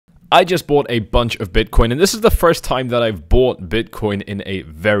I just bought a bunch of Bitcoin, and this is the first time that I've bought Bitcoin in a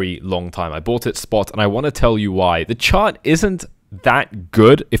very long time. I bought it spot, and I want to tell you why. The chart isn't that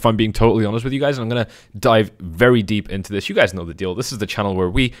good, if I'm being totally honest with you guys, and I'm going to dive very deep into this. You guys know the deal. This is the channel where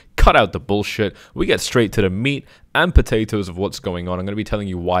we cut out the bullshit. We get straight to the meat and potatoes of what's going on. I'm going to be telling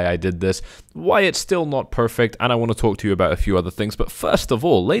you why I did this, why it's still not perfect, and I want to talk to you about a few other things. But first of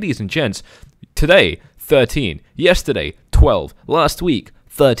all, ladies and gents, today, 13, yesterday, 12, last week,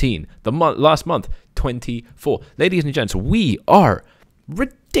 13, last month, 24. Ladies and gents, we are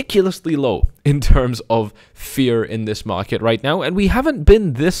ridiculously low in terms of fear in this market right now, and we haven't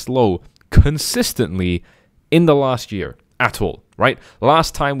been this low consistently in the last year at all, right?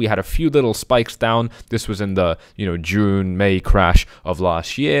 Last time we had a few little spikes down. This was in the June, May crash of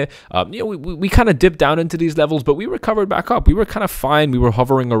last year. We kind of dipped down into these levels, but we recovered back up. We were kind of fine. We were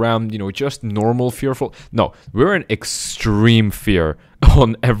hovering around, just normal fearful. No, we're in extreme fear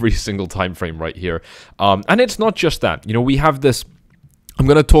on every single time frame right here, and it's not just that. We have this. I'm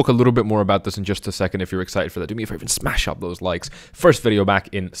going to talk a little bit more about this in just a second. If you're excited for that, do me a favor and smash up those likes. First video back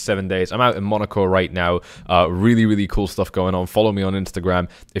in 7 days. I'm out in Monaco right now. Really, really cool stuff going on. Follow me on Instagram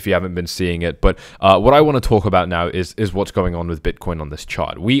if you haven't been seeing it. But what I want to talk about now is what's going on with Bitcoin on this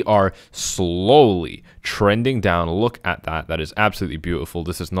chart. We are slowly trending down. Look at that. That is absolutely beautiful.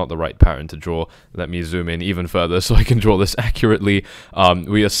 This is not the right pattern to draw. Let me zoom in even further so I can draw this accurately.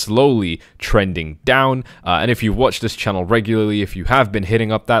 We are slowly trending down. And if you watch this channel regularly, if you have been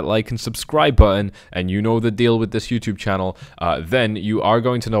hitting up that like and subscribe button, and you know the deal with this YouTube channel, then you are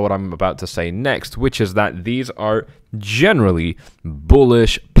going to know what I'm about to say next, which is that these are generally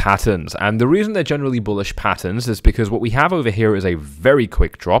bullish patterns. And the reason they're generally bullish patterns is because what we have over here is a very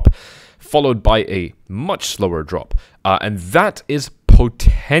quick drop, followed by a much slower drop. And that is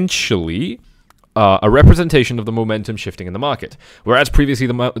potentially a representation of the momentum shifting in the market. Whereas previously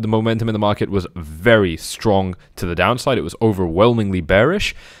the momentum in the market was very strong to the downside, it was overwhelmingly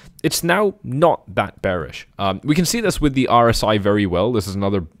bearish. It's now not that bearish. We can see this with the RSI very well. This is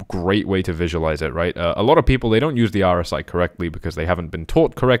another great way to visualize it, right? A lot of people, they don't use the RSI correctly because they haven't been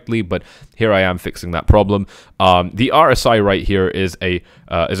taught correctly, but here I am fixing that problem. The RSI right here is a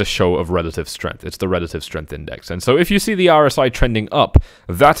show of relative strength. It's the relative strength index. And so if you see the RSI trending up,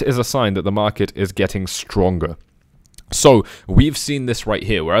 that is a sign that the market is getting stronger. So we've seen this right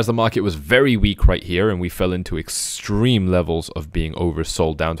here, whereas the market was very weak right here, and we fell into extreme levels of being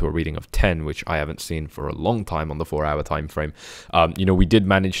oversold down to a reading of 10, which I haven't seen for a long time on the 4-hour time frame. We did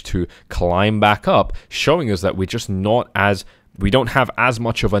manage to climb back up, showing us that we don't have as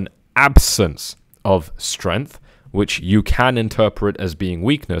much of an absence of strength, which you can interpret as being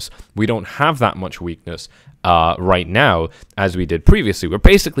weakness. We don't have that much weakness right now as we did previously. We're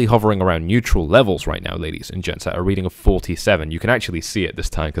basically hovering around neutral levels right now, ladies and gents, at a reading of 47. You can actually see it this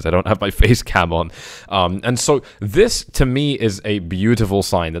time because I don't have my face cam on. And so this, to me, is a beautiful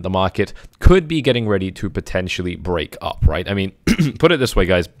sign that the market could be getting ready to potentially break up, right? I mean, put it this way,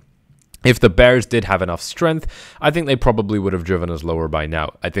 guys. If the bears did have enough strength, I think they probably would have driven us lower by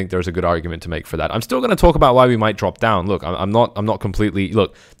now. I think there's a good argument to make for that. I'm still going to talk about why we might drop down. Look, I'm not completely...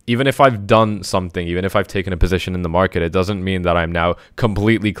 Look, even if I've done something, even if I've taken a position in the market, it doesn't mean that I'm now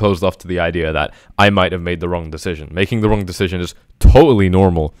completely closed off to the idea that I might have made the wrong decision. Making the wrong decision is totally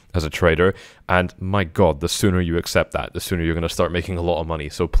normal as a trader. And my God, the sooner you accept that, the sooner you're going to start making a lot of money.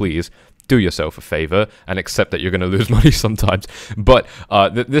 So please, do yourself a favor and accept that you're going to lose money sometimes. But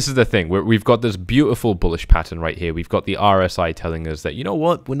this is the thing. We've got this beautiful bullish pattern right here. We've got the RSI telling us that, you know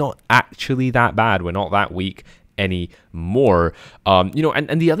what, we're not actually that bad. We're not that weak anymore. And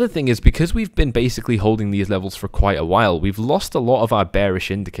the other thing is, because we've been basically holding these levels for quite a while, we've lost a lot of our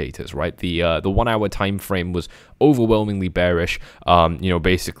bearish indicators, right? The 1-hour time frame was overwhelmingly bearish,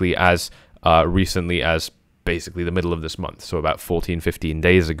 basically as recently as basically the middle of this month, so about 14-15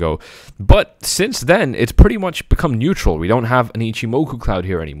 days ago. But since then, it's pretty much become neutral. We don't have an Ichimoku cloud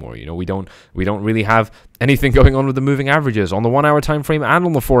here anymore. We don't really have anything going on with the moving averages on the 1-hour time frame and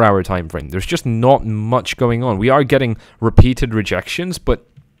on the 4-hour time frame. There's just not much going on. We are getting repeated rejections, but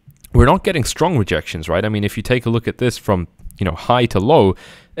we're not getting strong rejections, right? I mean, if you take a look at this from high to low,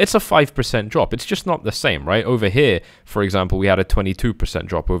 it's a 5% drop. It's just not the same, right? Over here, for example, we had a 22%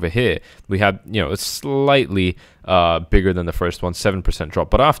 drop. Over here, we had, it's slightly bigger than the first one, 7%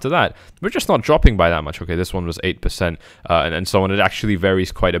 drop. But after that, we're just not dropping by that much. Okay, this one was 8%, and so on. It actually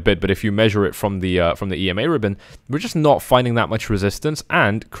varies quite a bit. But if you measure it from the EMA ribbon, we're just not finding that much resistance.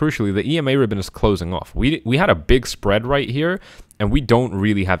 And crucially, the EMA ribbon is closing off. We had a big spread right here, and we don't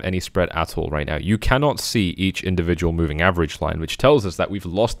really have any spread at all right now. You cannot see each individual moving average line, which tells us that we've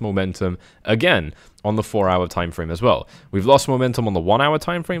lost lost momentum again on the 4-hour time frame as well. We've lost momentum on the 1-hour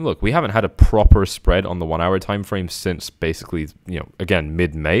time frame. Look, we haven't had a proper spread on the 1-hour time frame since basically, again,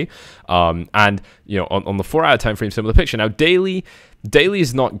 mid-May. And on the 4-hour time frame, similar picture. Now, daily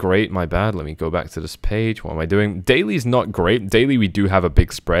is not great. My bad. Let me go back to this page. What am I doing? Daily is not great. Daily, we do have a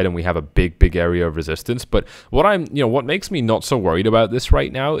big spread and we have a big area of resistance. But what makes me not so worried about this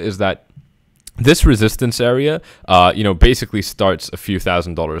right now is that this resistance area, basically starts a few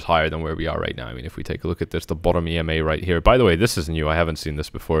 $1,000s higher than where we are right now. I mean, if we take a look at this, the bottom EMA right here, by the way, this is new. I haven't seen this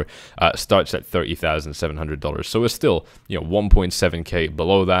before. Starts at $30,700. So it's still, 1.7K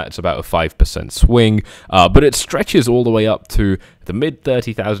below that. It's about a 5% swing, but it stretches all the way up to the mid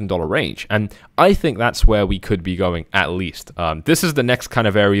 $30,000 range. And I think that's where we could be going at least. This is the next kind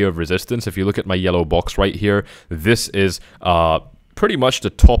of area of resistance. If you look at my yellow box right here, this is, pretty much the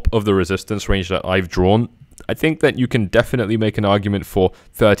top of the resistance range that I've drawn. I think that you can definitely make an argument for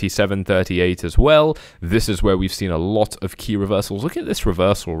 37, 38 as well. This is where we've seen a lot of key reversals. Look at this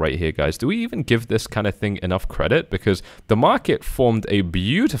reversal right here, guys. Do we even give this kind of thing enough credit? Because the market formed a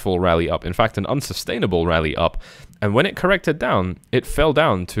beautiful rally up, in fact, an unsustainable rally up. And when it corrected down, it fell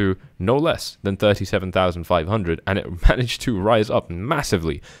down to no less than 37,500, and it managed to rise up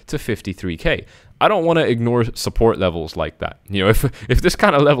massively to 53K. I don't want to ignore support levels like that. If this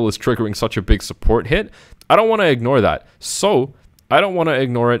kind of level is triggering such a big support hit, I don't want to ignore that. So I don't want to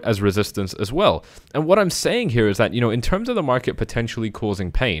ignore it as resistance as well. And what I'm saying here is that, in terms of the market potentially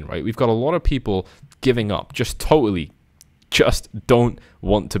causing pain, right? We've got a lot of people giving up, just don't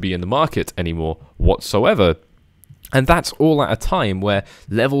want to be in the market anymore whatsoever. And that's all at a time where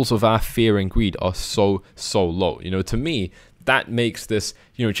levels of our fear and greed are so low. To me, that makes this,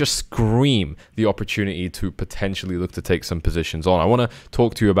 just scream the opportunity to potentially look to take some positions on. I want to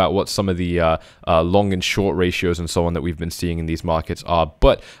talk to you about what some of the long and short ratios and so on that we've been seeing in these markets are.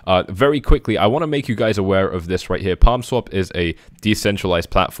 But very quickly, I want to make you guys aware of this right here. PalmSwap is a decentralized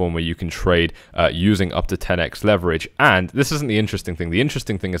platform where you can trade using up to 10x leverage. And this isn't the interesting thing. The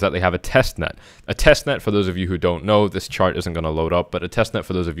interesting thing is that they have a test net. A test net, for those of you who don't know, this chart isn't going to load up, but a test net,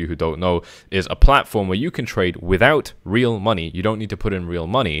 for those of you who don't know, is a platform where you can trade without real money. You don't need to put in real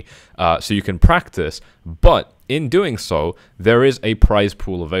money, so you can practice, but in doing so, there is a prize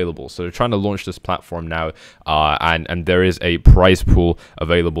pool available. So they're trying to launch this platform now, and there is a prize pool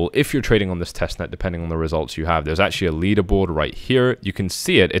available if you're trading on this testnet, depending on the results you have. There's actually a leaderboard right here. You can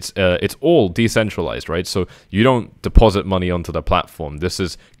see it. It's all decentralized, right? So you don't deposit money onto the platform. This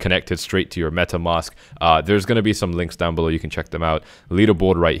is connected straight to your MetaMask. There's going to be some links down below. You can check them out.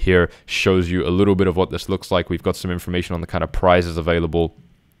 Leaderboard right here shows you a little bit of what this looks like. We've got some information on the kind of prizes available.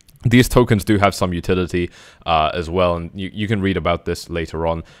 These tokens do have some utility as well, and you can read about this later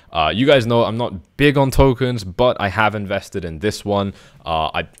on. You guys know I'm not big on tokens, but I have invested in this one.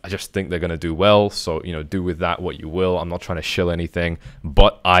 I just think they're going to do well, so do with that what you will. I'm not trying to shill anything,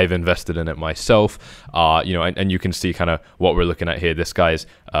 but I've invested in it myself. And you can see kind of what we're looking at here. This guy's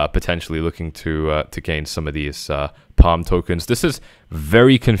potentially looking to gain some of these Palm tokens. This is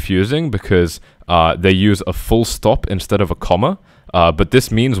very confusing because they use a full stop instead of a comma. But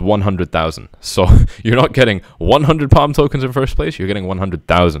this means 100,000. So you're not getting 100 Palm tokens in first place. You're getting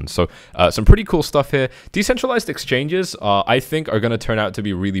 100,000. So some pretty cool stuff here. Decentralized exchanges, I think, are going to turn out to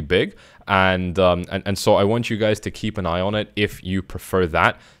be really big. And so I want you guys to keep an eye on it if you prefer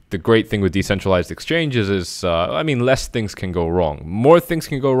that. The great thing with decentralized exchanges is, less things can go wrong. More things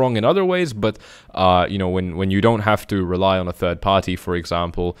can go wrong in other ways, but, when you don't have to rely on a third party, for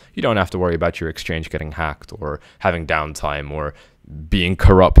example, you don't have to worry about your exchange getting hacked or having downtime or being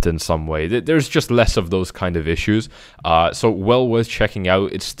corrupt in some way. There's just less of those kind of issues. So well worth checking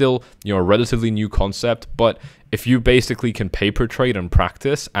out. It's still, a relatively new concept, but if you basically can paper trade and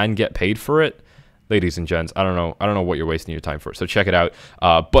practice and get paid for it, ladies and gents, I don't know what you're wasting your time for. So check it out.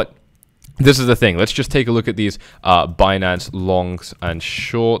 But this is the thing. Let's just take a look at these Binance longs and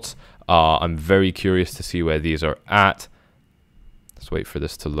shorts. I'm very curious to see where these are at. Let's wait for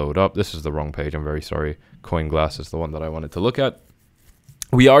this to load up. This is the wrong page. I'm very sorry. CoinGlass is the one that I wanted to look at.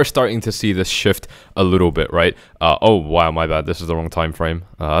 We are starting to see this shift a little bit, right? Oh, wow, my bad. This is the wrong time frame.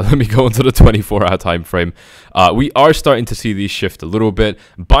 Let me go into the 24-hour time frame. We are starting to see these shift a little bit.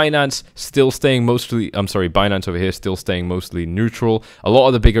 Binance still staying mostly, Binance over here still staying mostly neutral. A lot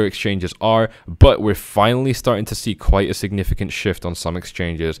of the bigger exchanges are, but we're finally starting to see quite a significant shift on some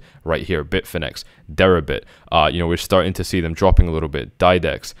exchanges right here. Bitfinex, Deribit. We're starting to see them dropping a little bit.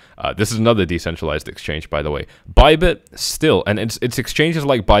 Didex. This is another decentralized exchange, by the way. Bybit still, and it's exchanges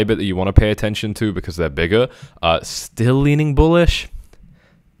like Bybit that you want to pay attention to because they're bigger, still leaning bullish.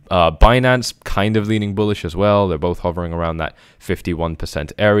 Binance kind of leaning bullish as well. They're both hovering around that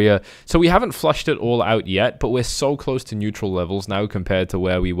 51% area. So we haven't flushed it all out yet, but we're so close to neutral levels now compared to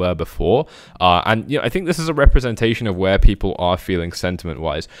where we were before. And I think this is a representation of where people are feeling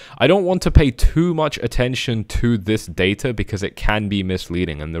sentiment-wise. I don't want to pay too much attention to this data because it can be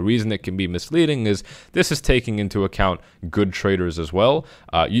misleading. And the reason it can be misleading is this is taking into account good traders as well.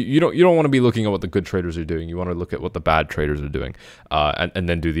 You don't want to be looking at what the good traders are doing. You want to look at what the bad traders are doing, and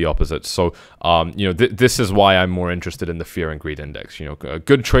then do the opposite. So this is why I'm more interested in the fear and greed index.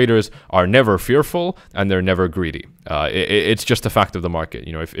 Good traders are never fearful and they're never greedy. It's just a fact of the market.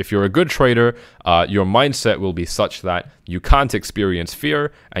 If you're a good trader, your mindset will be such that you can't experience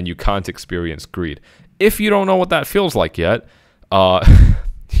fear and you can't experience greed. If you don't know what that feels like yet,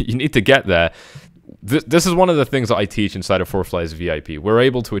 you need to get there. This is one of the things that I teach inside of 𝗪𝗪𝗪𝗪's VIP. We're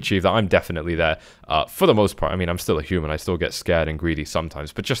able to achieve that. I'm definitely there for the most part. I mean, I'm still a human. I still get scared and greedy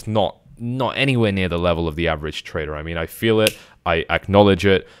sometimes, but just not anywhere near the level of the average trader. I mean, I feel it, I acknowledge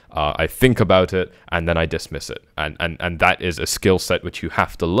it, I think about it, and then I dismiss it. And that is a skill set which you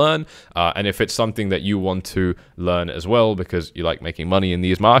have to learn. And if it's something that you want to learn as well because you like making money in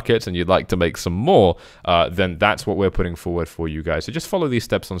these markets and you'd like to make some more, then that's what we're putting forward for you guys. So just follow these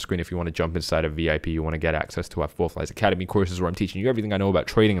steps on screen if you want to jump inside of VIP. You want to get access to our 𝗪𝗪𝗪𝗪's Academy courses where I'm teaching you everything I know about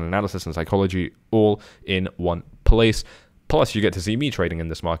trading and analysis and psychology all in one place. Plus, you get to see me trading in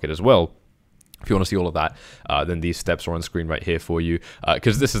this market as well. If you want to see all of that, then these steps are on screen right here for you.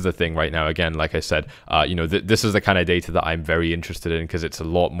 Because this is the thing right now. Again, like I said, this is the kind of data that I'm very interested in because it's a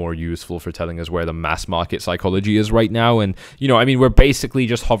lot more useful for telling us where the mass market psychology is right now. And, I mean, we're basically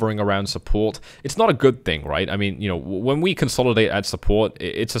just hovering around support. It's not a good thing, right? I mean, when we consolidate at support,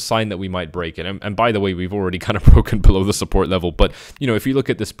 it's a sign that we might break it. And by the way, we've already kind of broken below the support level. But, if you look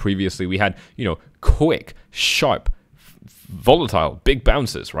at this previously, we had, quick, sharp, volatile, big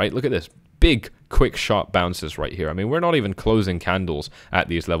bounces, right? Look at this. Big, quick, sharp bounces right here. I mean, we're not even closing candles at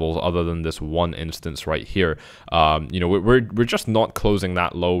these levels other than this one instance right here. We're just not closing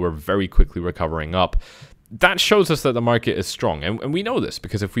that low. We're very quickly recovering up. That shows us that the market is strong. And we know this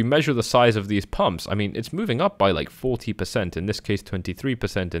because if we measure the size of these pumps, I mean, it's moving up by like 40%, in this case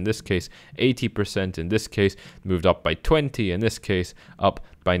 23%, in this case 80%, in this case moved up by 20, in this case up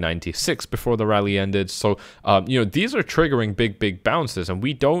by 96 before the rally ended. So, these are triggering big bounces, and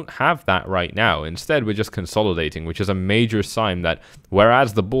we don't have that right now. Instead, we're just consolidating, which is a major sign that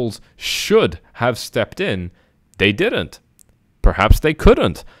whereas the bulls should have stepped in, they didn't. Perhaps they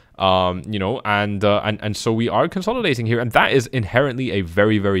couldn't. And so we are consolidating here, and that is inherently a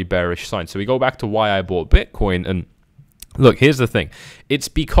very bearish sign. So we go back to why I bought Bitcoin, and look, here's the thing. It's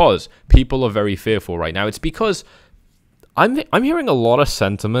because people are very fearful right now. It's because I'm hearing a lot of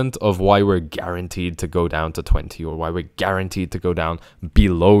sentiment of why we're guaranteed to go down to 20 or why we're guaranteed to go down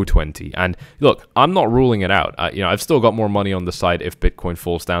below 20. And look, I'm not ruling it out. I've still got more money on the side if Bitcoin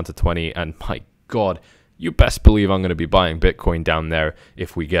falls down to 20, and my God, you best believe I'm going to be buying Bitcoin down there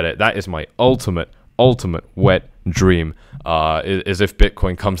if we get it. That is my ultimate wet dream, is if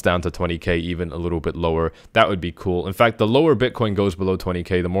Bitcoin comes down to 20K, even a little bit lower. That would be cool. In fact, the lower Bitcoin goes below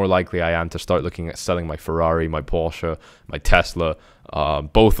 20K, the more likely I am to start looking at selling my Ferrari, my Porsche, my Tesla,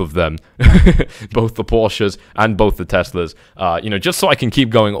 both of them, both the Porsches and both the Teslas, just so I can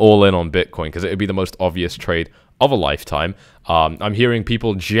keep going all in on Bitcoin, because it would be the most obvious trade of a lifetime. I'm hearing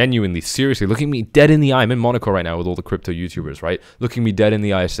people genuinely, seriously, looking me dead in the eye. I'm in Monaco right now with all the crypto YouTubers, right? Looking me dead in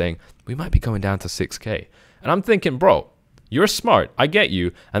the eye saying, we might be going down to 6K. And I'm thinking, bro, you're smart. I get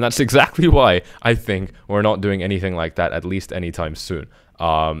you. And that's exactly why I think we're not doing anything like that, at least anytime soon.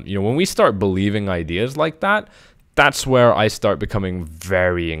 When we start believing ideas like that, that's where I start becoming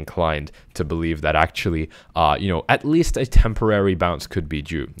very inclined to believe that actually, at least a temporary bounce could be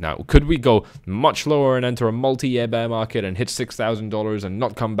due. Now, could we go much lower and enter a multi-year bear market and hit $6,000 and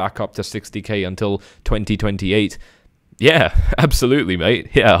not come back up to 60K until 2028? Yeah, absolutely,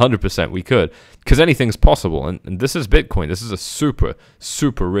 mate. Yeah, 100% we could, because anything's possible. And this is Bitcoin. This is a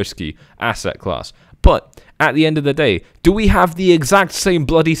super risky asset class. But at the end of the day, do we have the exact same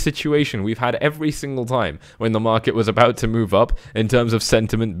bloody situation we've had every single time when the market was about to move up, in terms of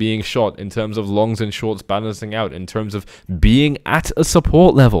sentiment being short, in terms of longs and shorts balancing out, in terms of being at a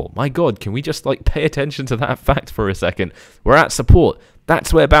support level? My God, can we just pay attention to that fact for a second? We're at support.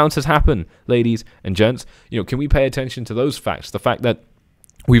 That's where bounces happen, ladies and gents. Can we pay attention to those facts? The fact that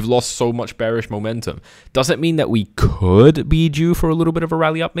we've lost so much bearish momentum. Does it mean that we could be due for a little bit of a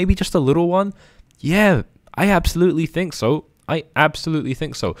rally up? Maybe just a little one? Yeah, I absolutely think so. I absolutely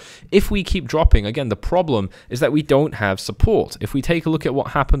think so. If we keep dropping, again, the problem is that we don't have support. If we take a look at what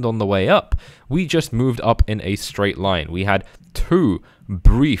happened on the way up, we just moved up in a straight line. We had two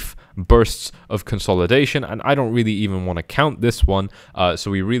brief bursts of consolidation, and I don't really even want to count this one.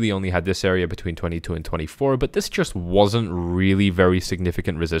 So we really only had this area between 22 and 24, but this just wasn't really very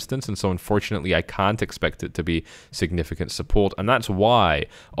significant resistance, and so unfortunately I can't expect it to be significant support, and that's why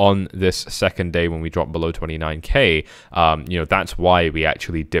on this second day when we dropped below 29k, that's why we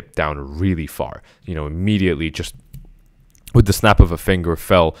actually dipped down really far. Immediately, just with the snap of a finger,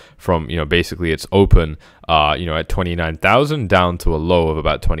 fell from, basically its open, at 29,000 down to a low of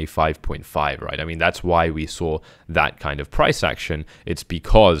about 25.5, right? I mean, that's why we saw that kind of price action. It's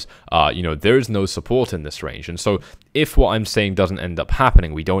because, there's no support in this range. And so if what I'm saying doesn't end up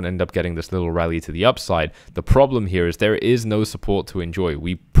happening, we don't end up getting this little rally to the upside, the problem here is there is no support to enjoy.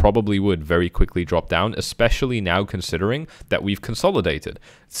 We probably would very quickly drop down, especially now considering that we've consolidated.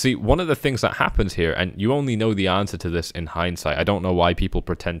 See, one of the things that happens here, and you only know the answer to this in hindsight. I don't know why people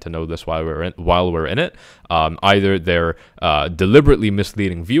pretend to know this while we're in it. Either they're deliberately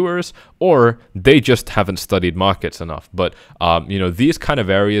misleading viewers, or they just haven't studied markets enough. But these kind of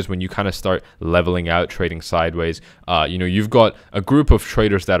areas, when you kind of start leveling out, trading sideways, you've got a group of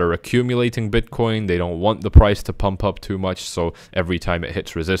traders that are accumulating Bitcoin. They don't want the price to pump up too much, so every time it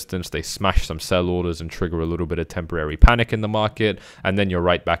hits resistance, they smash some sell orders and trigger a little bit of temporary panic in the market, and then you're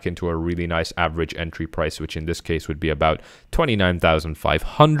right back into a really nice average entry price, which in this case would be about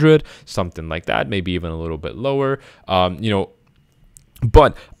 29,500, something like that, maybe even a little bit lower.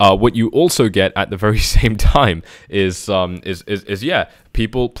 But what you also get at the very same time is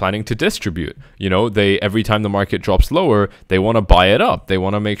people planning to distribute. Every time the market drops lower, they want to buy it up. They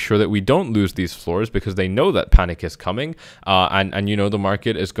want to make sure that we don't lose these floors, because they know that panic is coming, and the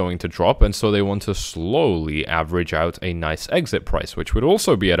market is going to drop, and so they want to slowly average out a nice exit price, which would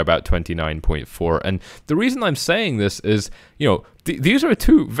also be at about 29.4. And the reason I'm saying this is, these are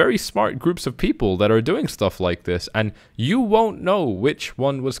two very smart groups of people that are doing stuff like this, and you won't know which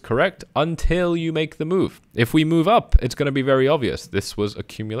one was correct until you make the move. If we move up, it's going to be very obvious. This was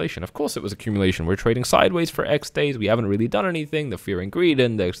accumulation. Of course it was accumulation. We're trading sideways for X days. We haven't really done anything. The fear and greed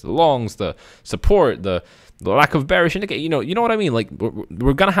index, the longs, the support, the lack of bearish indicator, you know what I mean? Like,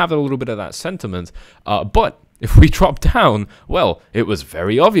 we're going to have a little bit of that sentiment, but if we drop down, well, it was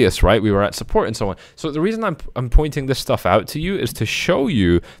very obvious, right? We were at support and so on. So the reason I'm pointing this stuff out to you is to show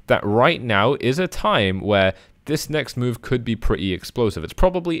you that right now is a time where this next move could be pretty explosive. It's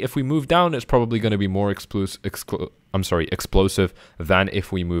probably, if we move down, it's probably going to be more explosive than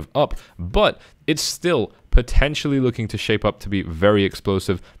if we move up, but it's still potentially looking to shape up to be very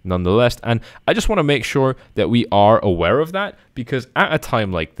explosive nonetheless. And I just want to make sure that we are aware of that, because at a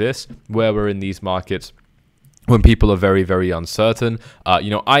time like this, where we're in these markets, when people are very, very uncertain,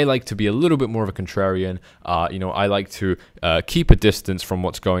 I like to be a little bit more of a contrarian. I like to keep a distance from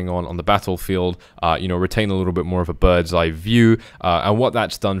what's going on the battlefield, retain a little bit more of a bird's eye view. And what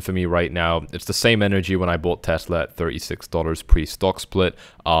that's done for me right now, it's the same energy when I bought Tesla at $36 pre-stock split.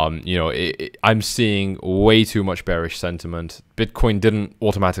 I'm seeing way too much bearish sentiment. Bitcoin didn't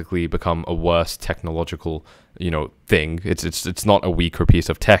automatically become a worse technological thing. It's not a weaker piece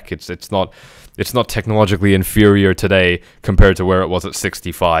of tech. It's not technologically inferior today compared to where it was at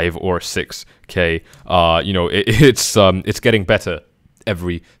 65 or 6k. It's getting better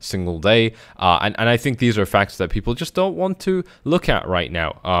every single day, and I think these are facts that people just don't want to look at right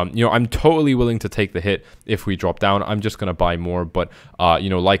now. I'm totally willing to take the hit if we drop down. I'm just gonna buy more, but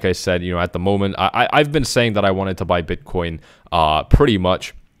like I said, at the moment, I've been saying that I wanted to buy Bitcoin pretty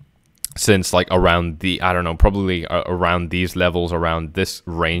much since like around probably around these levels, around this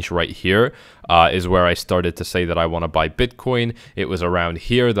range right here, is where I started to say that I want to buy Bitcoin. It was around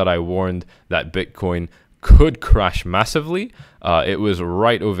here that I warned that Bitcoin could crash massively. It was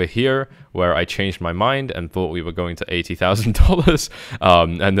right over here where I changed my mind and thought we were going to $80,000.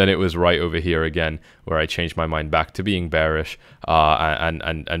 And then it was right over here again where I changed my mind back to being bearish.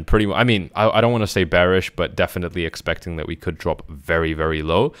 And pretty much, I don't want to say bearish, but definitely expecting that we could drop very, very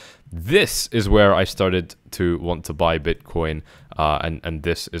low. This is where I started to want to buy Bitcoin. And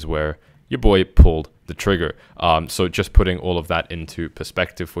this is where your boy pulled the trigger. So just putting all of that into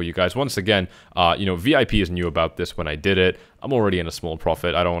perspective for you guys. Once again, VIPs knew about this when I did it. I'm already in a small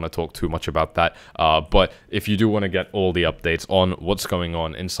profit. I don't want to talk too much about that. But if you do want to get all the updates on what's going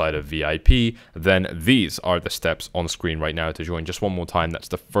on inside of VIP, then these are the steps on screen right now to join. Just one more time, that's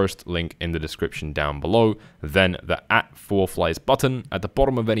the first link in the description down below. Then the @4flies button at the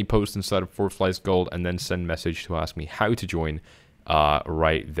bottom of any post inside of 4flies Gold, and then send message to ask me how to join.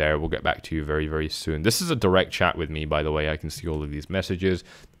 Right there. We'll get back to you very, very soon. This is a direct chat with me, by the way. I can see all of these messages.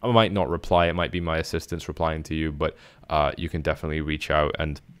 I might not reply. It might be my assistants replying to you, but you can definitely reach out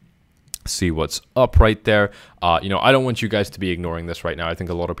and see what's up right there. You know, I don't want you guys to be ignoring this right now. I think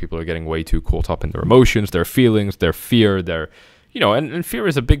a lot of people are getting way too caught up in their emotions, their feelings, their fear, their, you know, and fear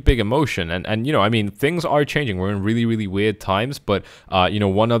is a big emotion. And, you know, I mean, things are changing. We're in really weird times. But, you know,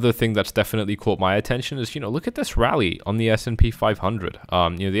 one other thing that's definitely caught my attention is, you know, look at this rally on the S&P 500. You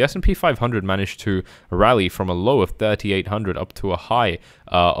know, the S&P 500 managed to rally from a low of 3,800 up to a high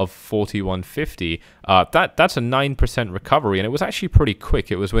of 4,150. That's a 9% recovery. And it was actually pretty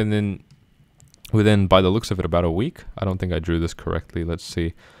quick. It was within, by the looks of it, about a week. I don't think I drew this correctly. Let's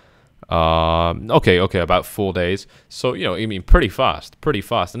see. Okay, about 4 days. So, you know, I mean, pretty fast.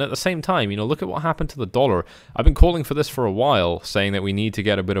 And at the same time, you know, look at what happened to the dollar. I've been calling for this for a while, saying that we need to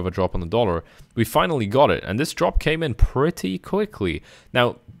get a bit of a drop on the dollar. We finally got it, and this drop came in pretty quickly.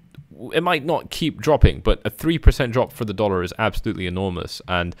 Now, it might not keep dropping, but a 3% drop for the dollar is absolutely enormous.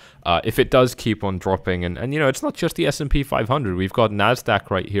 And if it does keep on dropping, and you know, it's not just the S&P 500. We've got NASDAQ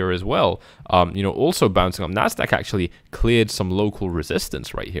right here as well, you know, also bouncing up. NASDAQ actually cleared some local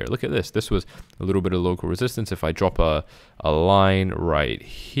resistance right here. Look at this. This was a little bit of local resistance. If I drop a line right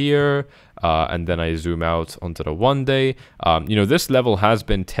here, and then I zoom out onto the 1 day, you know, this level has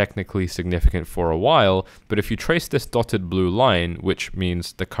been technically significant for a while, but if you trace this dotted blue line, which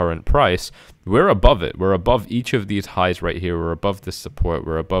means the current price, we're above it. We're above each of these highs right here. We're above this support.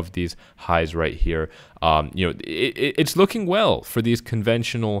 We're above these highs right here. You know, it's looking well for these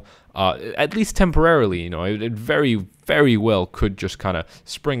conventional, at least temporarily. You know, it very well could just kind of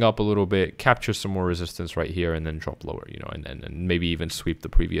spring up a little bit, capture some more resistance right here, and then drop lower. You know, and maybe even sweep the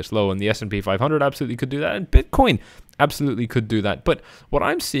previous low. And the S&P 500 absolutely could do that, and Bitcoin absolutely could do that. But what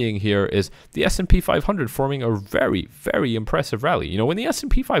I'm seeing here is the S&P 500 forming a very impressive rally. You know, when the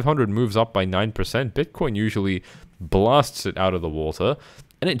S&P 500 moves up by 9%, Bitcoin usually blasts it out of the water,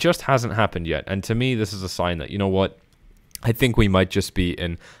 and it just hasn't happened yet. And to me, this is a sign that, you know what, I think we might just be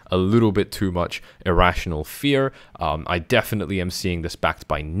in a little bit too much irrational fear. I definitely am seeing this backed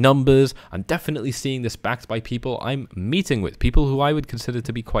by numbers. I'm definitely seeing this backed by people I'm meeting with, people who I would consider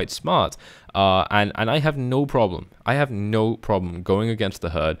to be quite smart. And I have no problem. I have no problem going against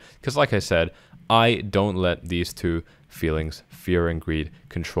the herd because, like I said, I don't let these two feelings, fear and greed,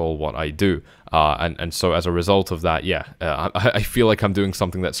 control what I do. And so as a result of that, yeah, I feel like I'm doing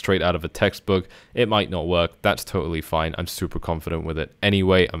something that's straight out of a textbook. It might not work. That's totally fine. I'm super confident with it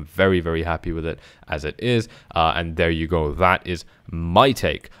anyway. I'm very happy with it as it is. And there you go. That is my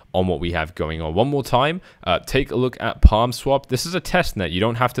take on what we have going on. One more time, take a look at PalmSwap. This is a test net. You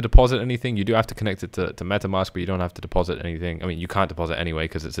don't have to deposit anything. You do have to connect it to MetaMask, but you don't have to deposit anything. I mean, you can't deposit anyway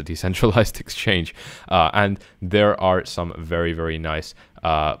because it's a decentralized exchange. And there are some very nice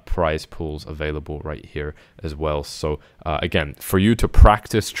prize pools available right here as well. So again, for you to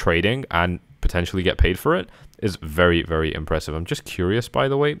practice trading and potentially get paid for it is very impressive. I'm just curious, by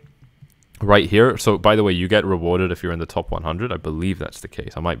the way, right here. So by the way, you get rewarded if you're in the top 100. I believe that's the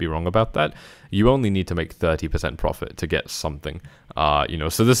case. I might be wrong about that. You only need to make 30% profit to get something. You know,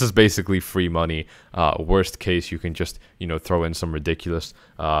 so this is basically free money. Worst case, you can just, you know, throw in some ridiculous,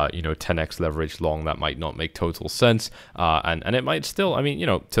 you know, 10x leverage long that might not make total sense. And it might still, I mean, you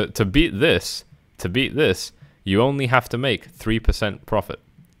know, to beat this, you only have to make 3% profit.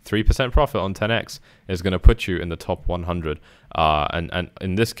 3% profit on 10x is going to put you in the top 100. And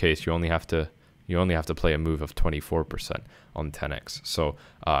in this case, you only have to play a move of 24% on 10x. So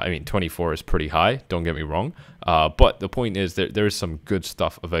I mean, 24 is pretty high, don't get me wrong, but the point is that there is some good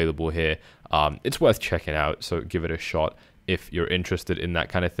stuff available here. It's worth checking out, so give it a shot if you're interested in that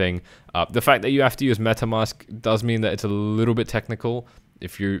kind of thing. The fact that you have to use MetaMask does mean that it's a little bit technical.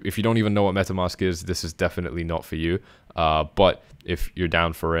 If you don't even know what MetaMask is, this is definitely not for you. But if you're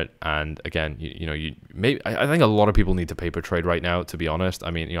down for it, and again, I think a lot of people need to paper trade right now, to be honest. I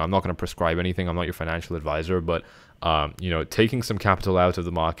mean, you know, I'm not going to prescribe anything. I'm not your financial advisor, but you know, taking some capital out of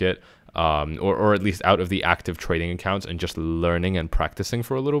the market, or at least out of the active trading accounts, and just learning and practicing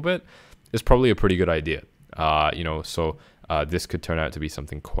for a little bit is probably a pretty good idea. You know, so this could turn out to be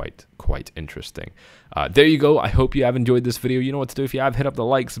something quite interesting. There you go. I hope you have enjoyed this video. You know what to do. If you have, hit up the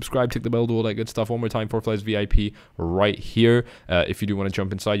like, subscribe, tick the bell, do all that good stuff. One more time, Forflies VIP right here. If you do want to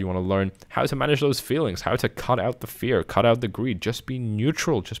jump inside, you want to learn how to manage those feelings, how to cut out the fear, cut out the greed, just be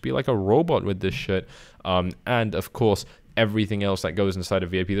neutral, just be like a robot with this shit. And of course, everything else that goes inside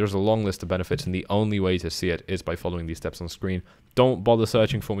of VIP. There's a long list of benefits, and the only way to see it is by following these steps on screen. Don't bother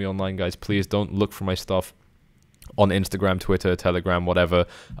searching for me online, guys. Please don't look for my stuff on Instagram, Twitter, Telegram, whatever,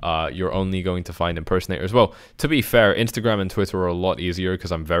 you're only going to find impersonators. Well, to be fair, Instagram and Twitter are a lot easier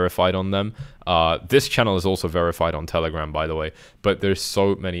because I'm verified on them. This channel is also verified on Telegram, by the way, but there's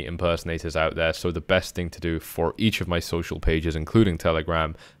so many impersonators out there. So the best thing to do for each of my social pages, including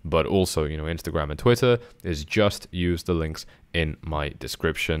Telegram, but also, you know, Instagram and Twitter, is just use the links in my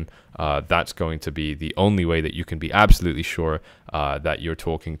description. That's going to be the only way that you can be absolutely sure that you're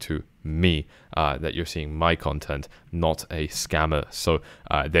talking to me, that you're seeing my content, not a scammer. So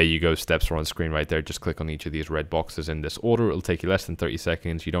there you go. Steps are on screen right there. Just click on each of these red boxes in this order. It'll take you less than 30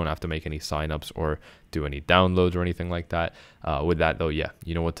 seconds. You don't have to make any signups or do any downloads or anything like that. With that though, yeah,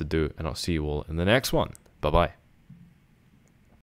 you know what to do, and I'll see you all in the next one. Bye bye.